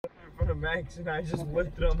front of Max and I just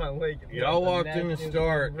lifted up my leg. Y'all walked in the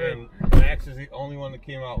store and Max is the only one that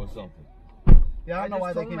came out with something. Yeah, I don't know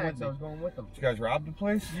why they came with me. I was going with them. Did you guys rob the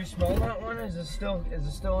place? Did you smell that one? Is it still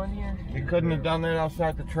in here? You couldn't have done that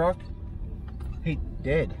outside the truck? He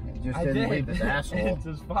did. He just didn't leave his asshole. It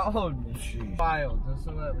just followed me. Jeez. Filed, just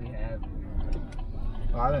so that we have.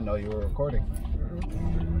 Well, I didn't know you were recording.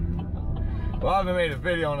 Well, I haven't made a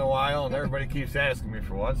video in a while, and everybody keeps asking me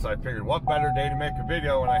for one, so I figured what better day to make a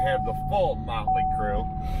video when I have the full motley crew.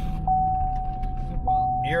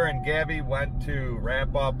 Ira and Gabby went to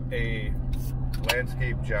wrap up a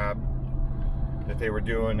landscape job that they were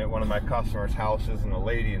doing at one of my customers' houses, and the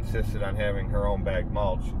lady insisted on having her own bag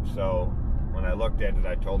mulch. So when I looked at it,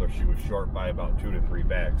 I told her she was short by about 2 to 3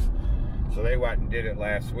 bags. So they went and did it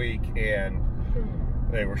last week, and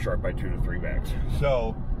they were short by 2 to 3 bags.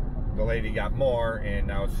 So the lady got more, and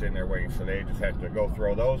now it's sitting there waiting. So they just have to go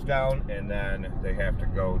throw those down, and then they have to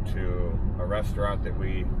go to a restaurant that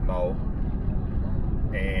we mow.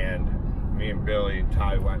 And me and Billy and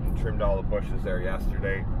Ty went and trimmed all the bushes there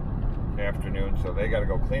yesterday afternoon. So they got to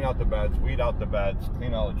go clean out the beds, weed out the beds,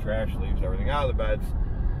 clean all the trash, leaves, everything out of the beds,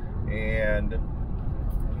 and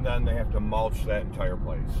then they have to mulch that entire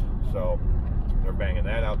place. So they're banging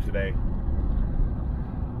that out today.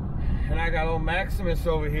 And I got old Maximus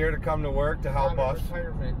over here to come to work to help us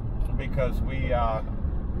because we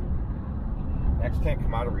Max can't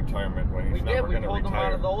come out of retirement when he's never going to retire. We pulled him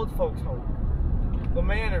out of the old folks' home. The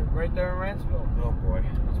manor right there in Ransville. Oh boy.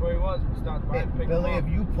 That's where he was. We stopped by and picked Billy, him up.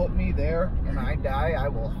 if you put me there and I die, I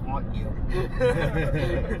will haunt you.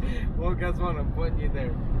 Well, guess what? I'm putting you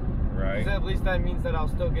there. Right. So at least that means that I'll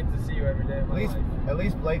still get to see you every day of my life. At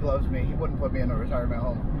least Blake loves me. He wouldn't put me in a retirement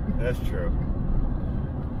home. That's true.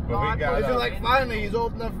 But No, we got He's like, finally, he's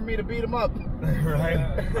old enough for me to beat him up.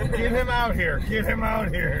 right. Get him out here. Get him out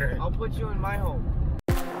here. I'll put you in my home.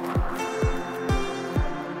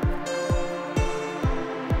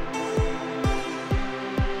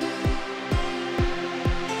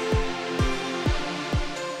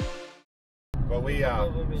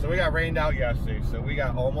 But so we got rained out yesterday, so we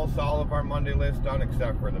got almost all of our Monday list done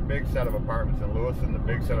except for the big set of apartments in Lewis and the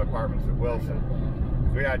big set of apartments in Wilson.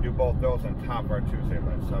 So we got to do both those on top of our Tuesday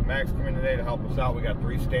list. So Max coming today to help us out. We got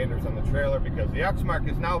 3 standers on the trailer because the X-Mark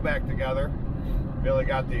is now back together. Billy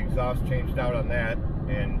got the exhaust changed out on that,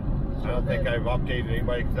 and I don't think I've updated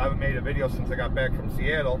anybody because I haven't made a video since I got back from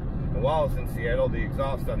Seattle. And while I was in Seattle, the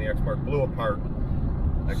exhaust on the X-Mark blew apart.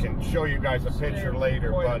 I can show you guys a picture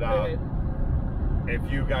later, but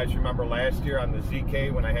if you guys remember last year on the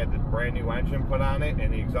ZK when I had the brand new engine put on it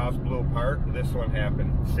and the exhaust blew apart, this one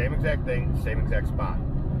happened. Same exact thing, same exact spot.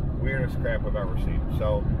 Weirdest crap I've ever seen.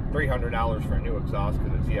 So $300 for a new exhaust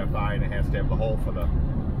because it's EFI and it has to have the hole for the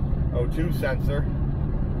O2 sensor.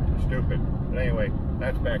 Stupid. But anyway,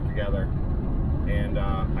 that's back together. And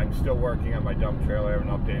I'm still working on my dump trailer. I haven't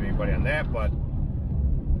updated anybody on that, but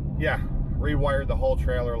yeah. Rewired the whole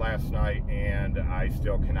trailer last night, and I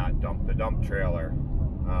still cannot dump the dump trailer.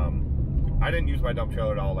 I didn't use my dump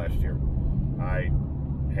trailer at all last year. I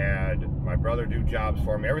had my brother do jobs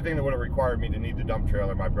for me. Everything that would have required me to need the dump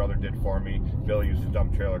trailer, my brother did for me. Bill used the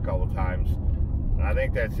dump trailer a couple times. And I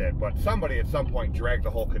think that's it. But somebody at some point dragged the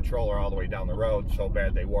whole controller all the way down the road so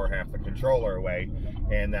bad they wore half the controller away,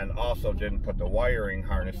 and then also didn't put the wiring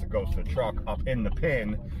harness that goes to the truck up in the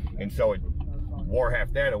pin, and so it wore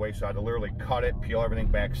half that away, so I had to literally cut it, peel everything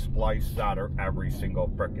back, splice, solder every single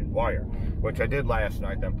frickin' wire, which I did last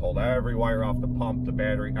night, then pulled every wire off the pump, the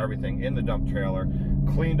battery, everything in the dump trailer,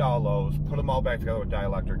 cleaned all those, put them all back together with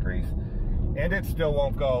dielectric grease, and it still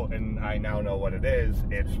won't go, and I now know what it is.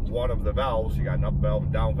 It's one of the valves. You got an up valve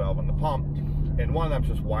and down valve on the pump, and one of them's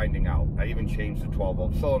just winding out. I even changed the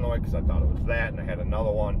 12-volt solenoid because I thought it was that, and I had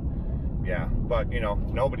another one. Yeah, but, you know,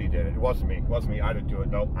 nobody did it. It wasn't me. It wasn't me. I didn't do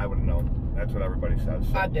it. Nope, I would have known. That's what everybody says.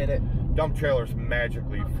 So, I did it. Dump trailers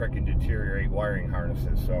magically freaking deteriorate wiring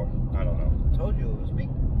harnesses, so I don't know. I told you it was me.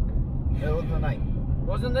 Middle of the night.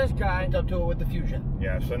 Wasn't this guy? Up to it with the Fusion.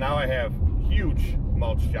 Yeah, so now I have huge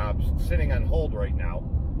mulch jobs sitting on hold right now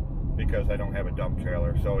because I don't have a dump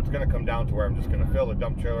trailer. So it's going to come down to where I'm just going to fill the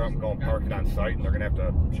dump trailer up and go and park it on site, and they're going to have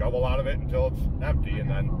to shovel out of it until it's empty and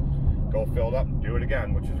then go fill it up and do it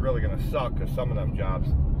again, which is really going to suck because some of them jobs,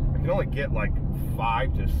 I can only get like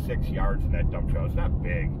 5 to 6 yards in that dump trailer. It's not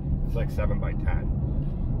big. It's like 7 by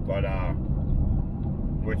 10. But,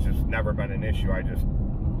 which has never been an issue. I just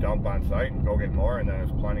dump on site and go get more, and then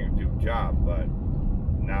there's plenty to do the job. But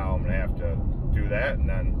now I'm going to have to do that, and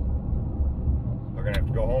then they're going to have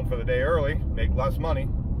to go home for the day early, make less money,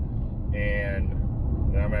 and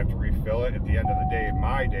then I'm going to have to refill it at the end of the day,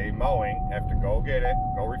 my day, mowing, have to go get it,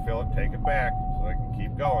 go refill it, take it back, so I can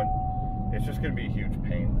keep going. it's just going to be a huge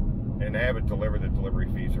pain. And to have it delivered, the delivery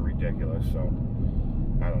fees are ridiculous. So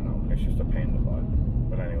I don't know. It's just a pain in the butt.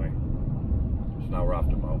 But anyway, so now we're off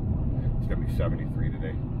to mow. It's going to be 73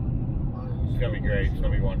 today. It's going to be great. It's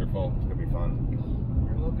going to be wonderful. It's going to be fun.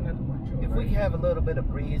 You're looking at the windshield. If we could have a little bit of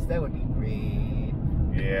breeze, that would be great.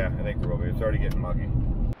 Yeah, I think we will be. It's already getting muggy.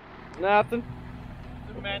 Nothing.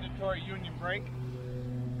 It's a mandatory union break.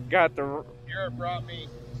 Got the... Garrett brought me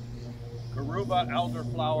Garuba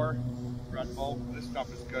elderflower Red Bull. This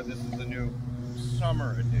stuff is good. This is the new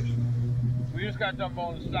summer edition. We just got done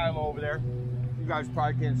mowing the silo over there. You guys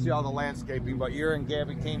probably can't see all the landscaping, but Ira and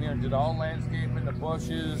Gabby came here and did all landscaping, the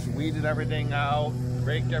bushes, weeded everything out,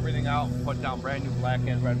 raked everything out, and put down brand new black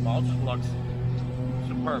and red mulch. Looks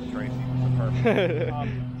superb, Tracy. Superb.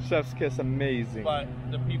 Chef's kiss, amazing. But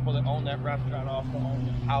the people that own that restaurant also own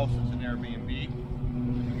this house. It's an Airbnb.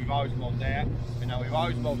 We've always mowed that. And now we've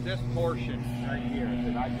always mowed this portion right here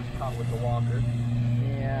that I just cut with the walker.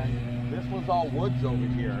 And this was all woods over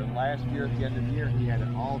here. And last year, at the end of the year, he had it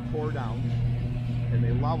all tore down. And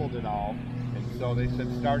they leveled it all. And so they said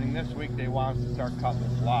starting this week, they want us to start cutting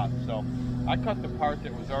this lot. So I cut the part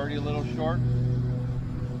that was already a little short.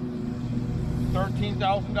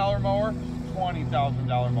 $13,000 mower,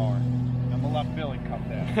 $20,000 mower. I'm gonna let Billy cut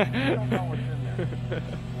that. I don't know what's in there.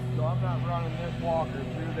 So I'm not running this walker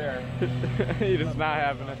through there. He just not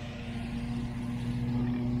having it.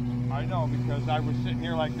 I know, because I was sitting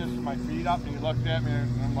here like this with my feet up and he looked at me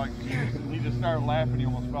and I'm like, "Yes," and he just started laughing. He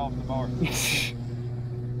almost fell off the mower.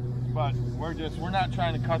 But we're not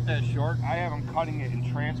trying to cut that short. I have him cutting it in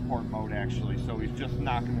transport mode actually, so he's just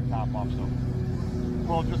knocking the top off. So,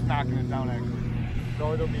 well, just knocking it down actually.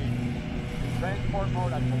 So it'll be in transport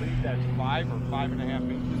mode. I believe that's 5 or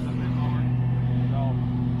 5.5 inches of that mower. So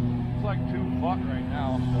it's like 2 foot right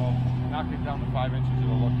now. So knock it down to 5 inches,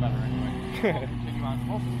 it'll look better anyway. We'll continue on. It's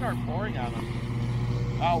supposed to start pouring on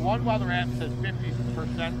us. One weather app says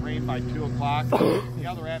 50% rain by 2 o'clock. The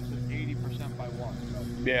other app says 80% by 1. So.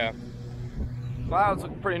 Yeah. Clouds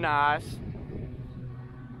look pretty nice.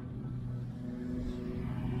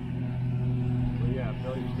 Well, yeah,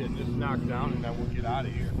 Billy's getting this knocked down and then we'll get out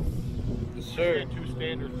of here. Yes, sir. We get 2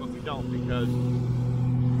 standards, but we don't because,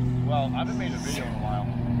 well, I haven't made a video in a while.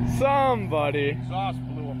 Somebody. The exhaust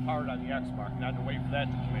blew apart on the X-Mark and I had to wait for that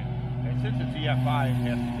to come in. And since it's EFI and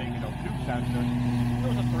has to take an O2 sensor, it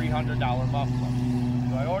was a $300 muffler.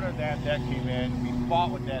 So I ordered that, that came in, we fought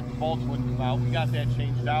with that, the bolts wouldn't come out, we got that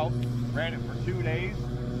changed out, ran it for 2 days,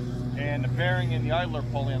 and the bearing in the idler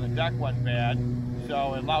pulley on the deck went bad,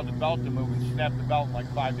 so it allowed the belt to move and snapped the belt in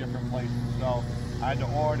like 5 different places. So I had to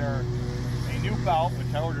order a new belt,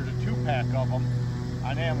 which I ordered a 2-pack of them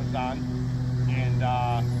on Amazon, and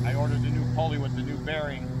I ordered the new pulley with the new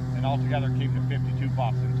bearing, and altogether came to $52,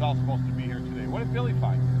 and it's all supposed to be here today. What did Billy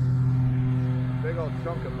find? Big old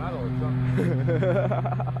chunk of metal or something.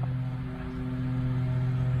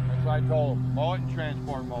 That's what I told him. Mow it in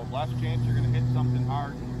transport mode. Less chance you're going to hit something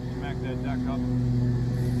hard and smack that deck up.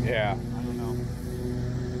 Yeah. I don't know.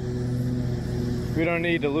 We don't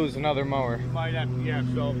need to lose another mower. You might have to, yeah,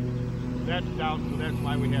 so that's down, so that's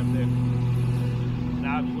why we have this. And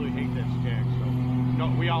I absolutely hate that skag, so no,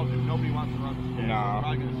 we all do. Nobody wants to run the skag. No. We're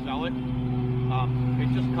probably going to sell it. It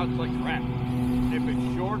just cuts like crap. If it's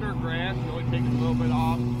shorter grass, you only take a little bit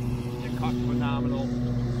off, it cuts phenomenal.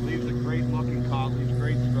 Leaves a great looking cut, leaves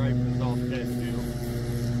great stripes, as all skags do.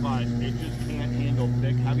 But it just can't handle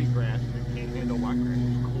big, heavy grass. It can't handle wet grass.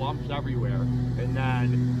 There's clumps everywhere. And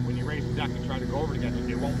then when you raise the deck and try to go over it again,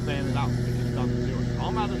 it won't fan it out. It just doesn't do it.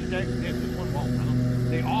 All my other skags did, this one won't.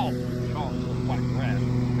 They all chalk with wet grass.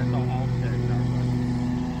 That's all skags are.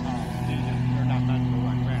 But they're not meant for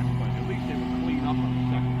wet grass, but at least they would clean up on the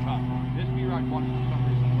second cut. This B-Rod one for some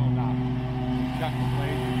reason will not. Check the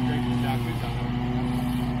blade, straight the deck, we've done everything.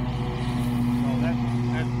 So that's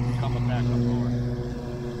become a backup mower.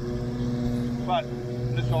 But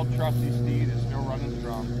this old trusty steed is still running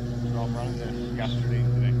strong. So I'm running this yesterday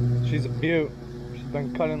and today. She's a beaut. She's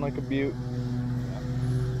been cutting like a beaut. Yeah.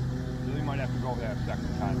 Really might have to go that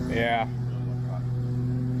second time. Yeah.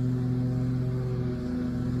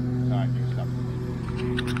 Alright, you stop.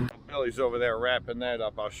 Billy's over there wrapping that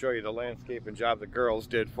up. I'll show you the landscaping job the girls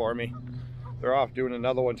did for me. They're off doing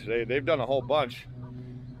another one today. They've done a whole bunch.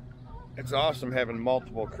 It's awesome having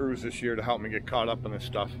multiple crews this year to help me get caught up on this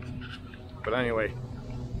stuff. But anyway,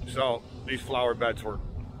 so these flower beds were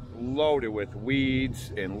loaded with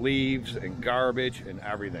weeds and leaves and garbage and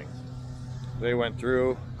everything. They went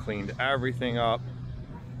through, cleaned everything up,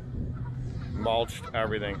 mulched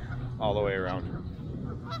everything all the way around.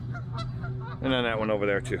 And then that one over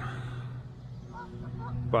there too.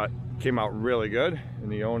 But came out really good,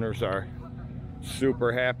 and the owners are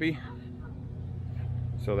super happy.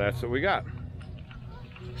 So that's what we got.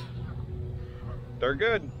 They're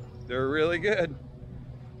good. They're really good.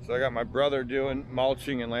 So I got my brother doing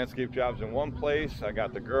mulching and landscape jobs in one place. I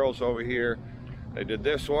got the girls over here. They did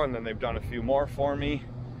this one, then they've done a few more for me.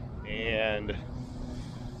 And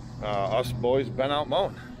us boys been out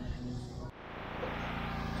mowing.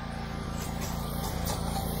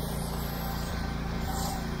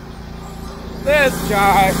 This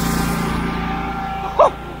guy.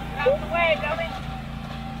 Out the way, dummy.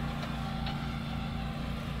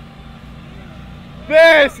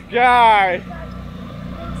 This guy.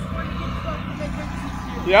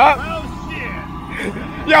 Yep. Oh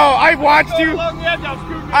shit! Yo, I watched you. Along the edge, I was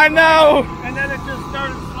scooting I know. and then it just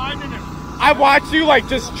started sliding it. I watched you like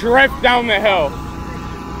just drift down the hill.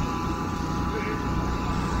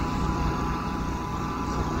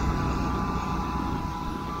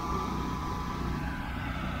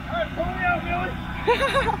 All right, pull me out, Billy.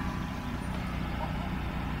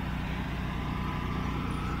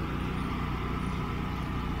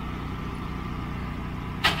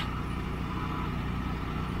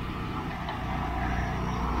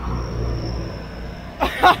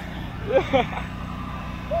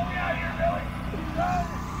 Pull me out here, Billy. Go.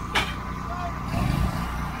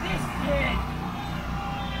 This kid.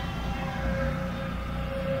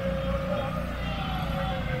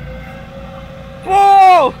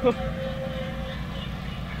 Whoa!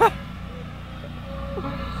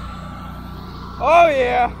 Oh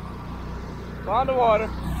yeah. It's on the water. You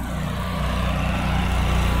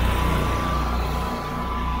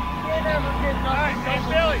never get All right, hey,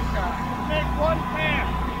 Billy. Make one pass.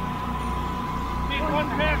 Make one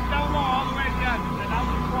pass down low all the way to the end, and then I'll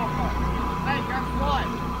do 12 more. Hey, guess what?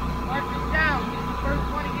 Mark it down. He's the first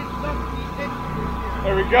one to get something. He's in.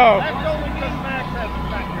 There we go. That's only because Max has a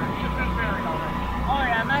factor. He's been buried already. Oh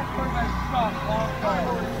yeah, Max put my stuff long ago.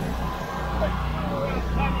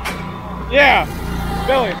 Yeah.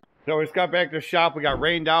 Billy. So we just got back to the shop. We got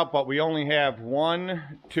rained out, but we only have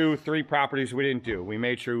 1, 2, 3 properties we didn't do. We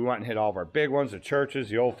made sure we went and hit all of our big ones, the churches,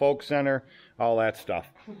 the old folk center, all that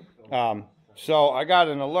stuff. So I got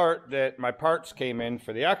an alert that my parts came in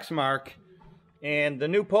for the X-Mark, and the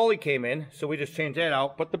new pulley came in, so we just changed that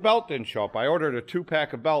out, but the belt didn't show up. I ordered a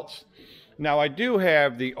 2-pack of belts. Now I do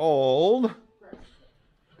have the old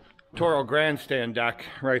Toro grandstand deck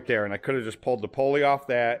right there, and I could have just pulled the pulley off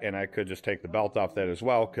that, and I could just take the belt off that as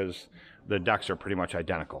well, because the decks are pretty much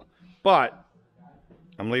identical. But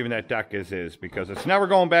I'm leaving that deck as is, because it's never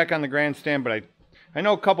going back on the grandstand. But I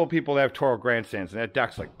know a couple people that have Toro grandstands, and that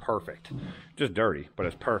deck's like perfect. Just dirty, but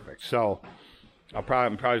it's perfect. So I'm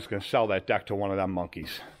probably just going to sell that deck to one of them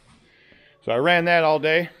monkeys. So I ran that all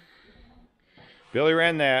day. Billy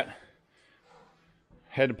ran that.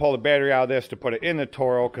 Had to pull the battery out of this to put it in the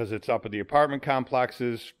Toro because it's up at the apartment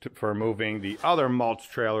complexes for moving the other mulch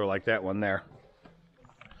trailer like that one there.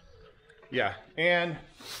 Yeah, and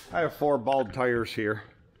I have 4 bald tires here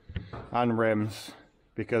on rims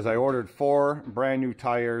because I ordered 4 brand new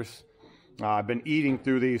tires. I've been eating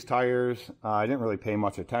through these tires. I didn't really pay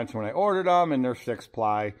much attention when I ordered them, and they're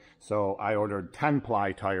 6-ply, so I ordered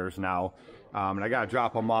 10-ply tires now. And I got to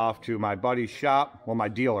drop them off to my buddy's shop, well, my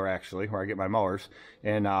dealer actually, where I get my mowers,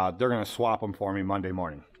 and they're going to swap them for me Monday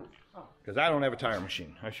morning. Because I don't have a tire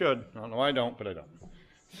machine. I should. I don't know why I don't, but I don't.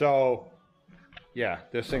 So, yeah,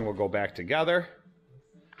 this thing will go back together.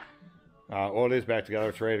 Well, it is back together.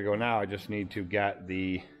 It's ready to go now. I just need to get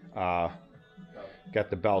the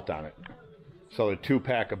belt on it. So the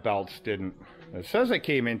 2-pack of belts didn't... It says it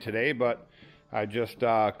came in today, but I just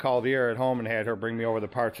called the air at home and had her bring me over the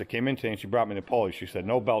parts that came in today, and she brought me the pulley. She said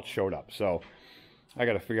no belts showed up, so I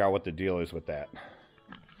got to figure out what the deal is with that.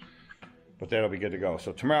 But that'll be good to go.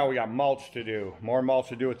 So tomorrow we got mulch to do. More mulch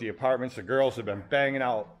to do with the apartments. The girls have been banging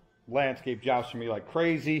out landscape jobs for me like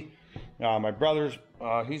crazy. My brother's,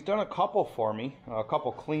 he's done a couple for me, a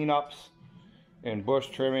couple cleanups and bush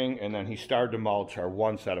trimming, and then he started to mulch our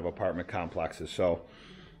 1 set of apartment complexes. So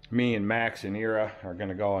me and Max and Ira are going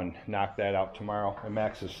to go and knock that out tomorrow, and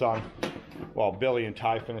Max's son, while Billy and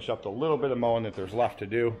Ty finish up the little bit of mowing that there's left to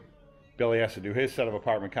do. Billy has to do his set of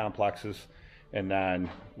apartment complexes, and then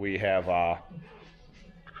we have, what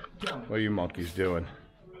are you monkeys doing?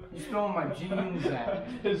 You stole my jeans out.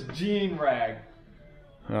 His jean rag.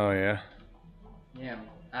 Oh, yeah? Yeah,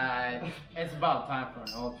 it's about time for an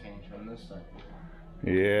oil change on this side.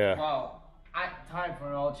 Yeah. Well, time for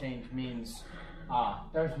an oil change means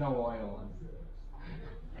there's no oil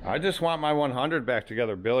in. I just want my 100 back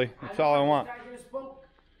together, Billy. That's all I want.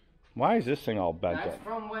 Why is this thing all bent That's up?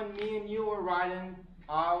 from when me and you were riding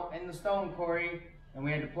out in the stone quarry, and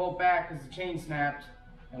we had to pull back because the chain snapped.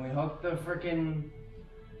 and we hooked the freaking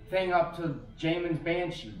thing up to Jamin's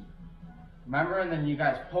Banshee. Remember? And then you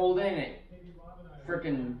guys pulled in it.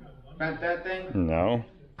 Freaking bent that thing? No.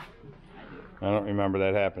 I don't remember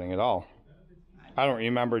that happening at all. I don't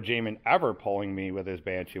remember Jamin ever pulling me with his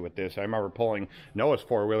Banshee with this. I remember pulling Noah's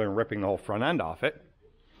four-wheeler and ripping the whole front end off it.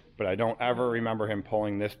 But I don't ever remember him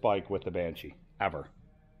pulling this bike with the Banshee. Ever.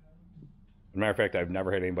 As a matter of fact, I've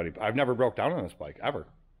never had anybody... I've never broke down on this bike. Ever.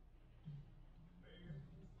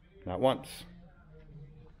 Not once.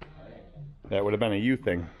 That would have been a you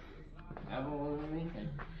thing. That wasn't me thing.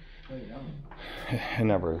 It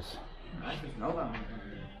never is. I just know that.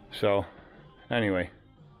 So, anyway.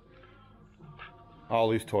 All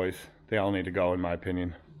these toys, they all need to go, in my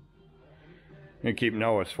opinion. I'm going to keep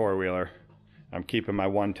Noah's four-wheeler. I'm keeping my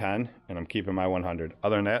 110, and I'm keeping my 100.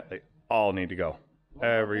 Other than that, they all need to go.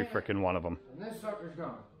 Every freaking one of them. And this sucker's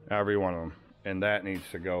gone. Every one of them. And that needs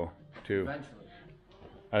to go, too. Eventually.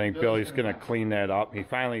 I think Billy's going to clean that up. He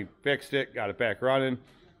finally fixed it, got it back running.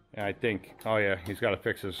 And I think, oh yeah, he's got to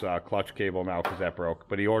fix his clutch cable now because that broke.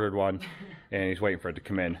 But he ordered one, and he's waiting for it to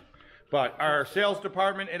come in. But our sales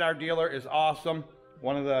department at our dealer is awesome.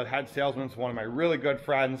 One of the head salesmen is one of my really good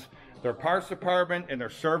friends. Their parts department and their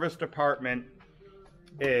service department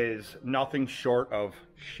is nothing short of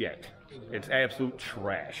shit. It's absolute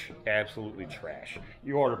trash. Absolutely trash.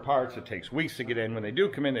 You order parts, it takes weeks to get in. When they do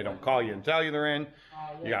come in, they don't call you and tell you they're in.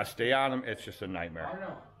 You gotta stay on them. It's just a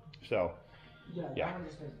nightmare. So, yeah.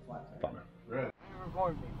 Fun. Don't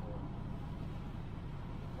record me for it.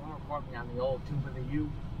 Don't record me on the old tube of the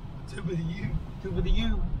U. Tube of the U. Tube of the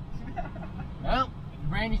U. Well,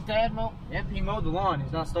 Brandy's dad mowed. Yep, he mowed the lawn.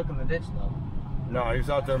 He's not stuck in the ditch though. No, he was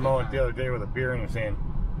out there mowing it the other day with a beer in his hand.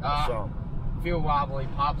 So. Few wobbly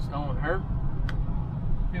pops don't hurt.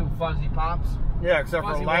 Few fuzzy pops. Yeah, except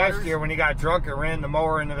for Fuzzy last waters. year when he got drunk and ran the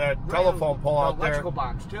mower into that telephone pole out the there. electrical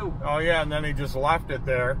box too. Oh yeah, and then he just left it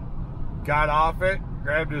there, got off it,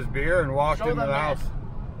 grabbed his beer, and walked Show into them the that. house.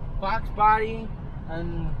 Fox body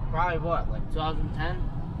and probably what, like 2010?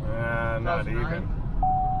 Not 2009? even.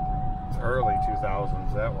 It's early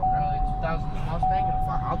 2000s, that one. Early 2000s Mustang and a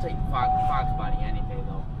Fox. I'll take the Fox body any day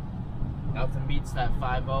though. Nothing beats that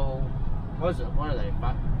 5.0. What is it? What are they?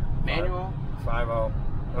 Manual? 5.0.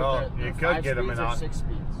 Well, you could get them in 6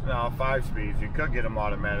 speeds. No, 5 speeds. You could get them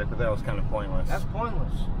automatic, but that was kind of pointless. That's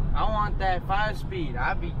pointless. I want that 5 speed.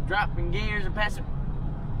 I'd be dropping gears and passing.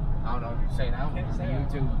 I don't know if you say that on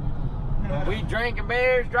YouTube. We drinking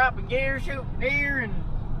beers, dropping gears, shooting deer, and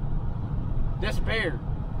disappeared.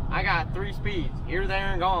 I got 3 speeds. Here,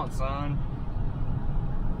 there, and gone, son.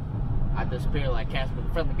 I disappear like Casper the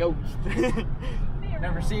Friendly Ghost.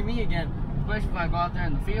 Never see me again, especially if I go out there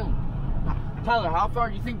in the field. Tyler, how far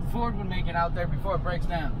do you think the Ford would make it out there before it breaks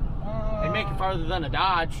down? They make it farther than a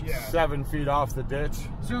Dodge. Yeah. 7 feet off the ditch.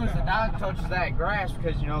 As soon as the Dodge touches that grass,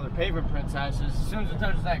 because you know they're pavement princesses, as soon as it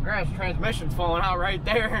touches that grass, transmission's falling out right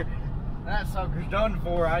there. That sucker's done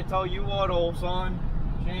for. I tell you what, old son,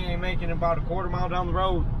 she ain't making it about a quarter mile down the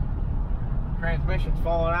road. Transmission's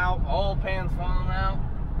falling out, oil pan's falling out,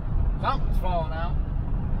 something's falling out.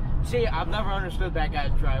 See, I've never understood that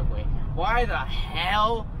guy's driveway. Why the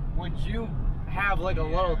hell would you have like a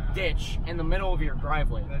little ditch in the middle of your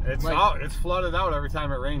driveway? It's like, out. It's flooded out every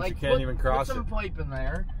time it rains. like You can't even cross put some it. pipe in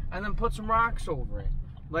there and then put some rocks over it.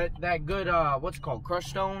 Let that good what's it called, crush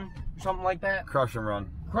stone or something like that. Crush and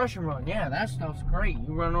run. Crush and run, yeah, that stuff's great.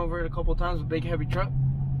 You run over it a couple times with a big heavy truck,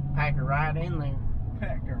 pack it right in there.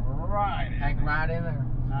 Pack it right in. Pack it right in there.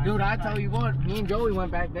 Nice, Dude, I nice. tell you what, me and Joey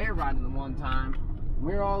went back there riding the one time.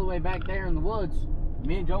 We were all the way back there in the woods.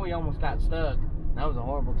 Me and Joey almost got stuck. That was a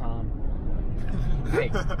horrible time. Hey.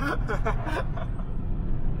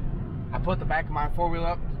 I put the back of my four-wheeler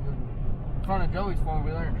up to the front of Joey's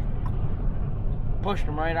four-wheeler and pushed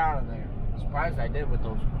him right out of there. Surprised I did with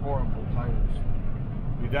those horrible tires.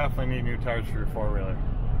 You definitely need new tires for your 4-wheeler.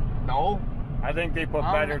 No. I think they put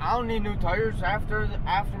I better. don't need new tires after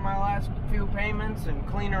my last few payments and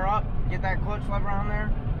clean her up, get that clutch lever on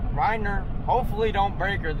there. Riding her, hopefully don't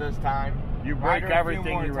break her this time. You Ride break her a few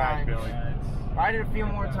everything more you ride, times. Billy. Ride it a few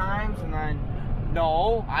more times and then,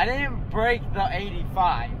 no, I didn't break the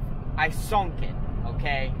 85. I sunk it,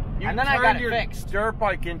 okay? You and then I got turned it your fixed. dirt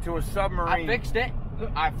bike into a submarine. I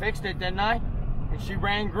fixed it, didn't I? And she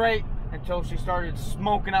ran great until she started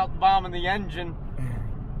smoking out the bottom of the engine.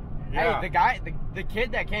 Yeah. Hey, the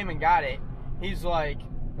kid that came and got it, he's like,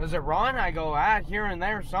 does it run? I go, here and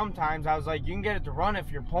there sometimes. I was like, you can get it to run if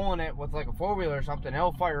you're pulling it with like a 4-wheeler or something.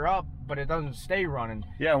 It'll fire up, but it doesn't stay running.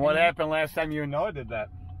 Yeah, and what happened last time you and Noah did that?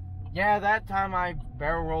 Yeah, that time I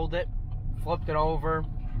barrel rolled it, flipped it over,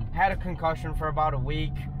 had a concussion for about a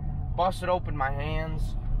week, busted open my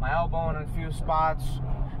hands, my elbow in a few spots.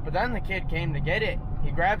 But then the kid came to get it. He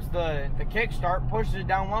grabs the kickstart, pushes it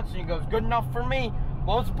down once, and he goes, "Good enough for me."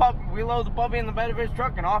 Loads the puppy. We load the puppy in the bed of his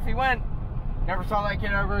truck, and off he went. Never saw that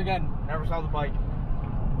kid ever again. Never saw the bike.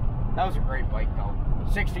 That was a great bike, though.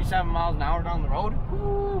 67 miles an hour down the road.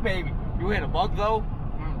 Ooh, baby. You hit a bug, though.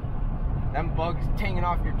 Them bugs tinging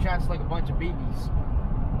off your chest like a bunch of BBs.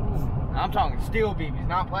 Ooh. I'm talking steel BBs,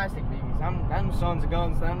 not plastic BBs. Them sons of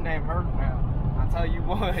guns, them damn hurt now. I'll tell you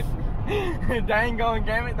what. Dang going,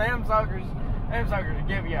 damn it, them suckers will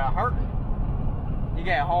give you a hurting. You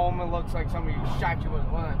get home, it looks like somebody shot you with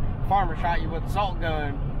one. Farmer shot you with a salt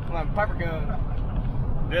gun, with a pepper gun.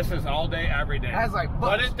 This is all day, every day. That's like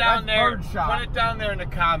put it down there. Bird shot. Put it down there in the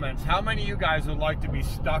comments. How many of you guys would like to be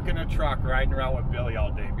stuck in a truck riding around with Billy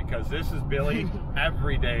all day? Because this is Billy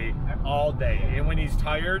every day, all day. And when he's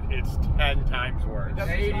tired, it's 10 times worse. That's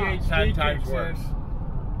ADHD 10 times kicks worse.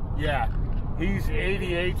 in. Yeah. He's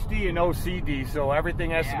ADHD and OCD, so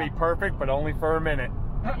everything has to be perfect, but only for a minute.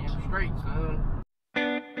 Damn straight, son.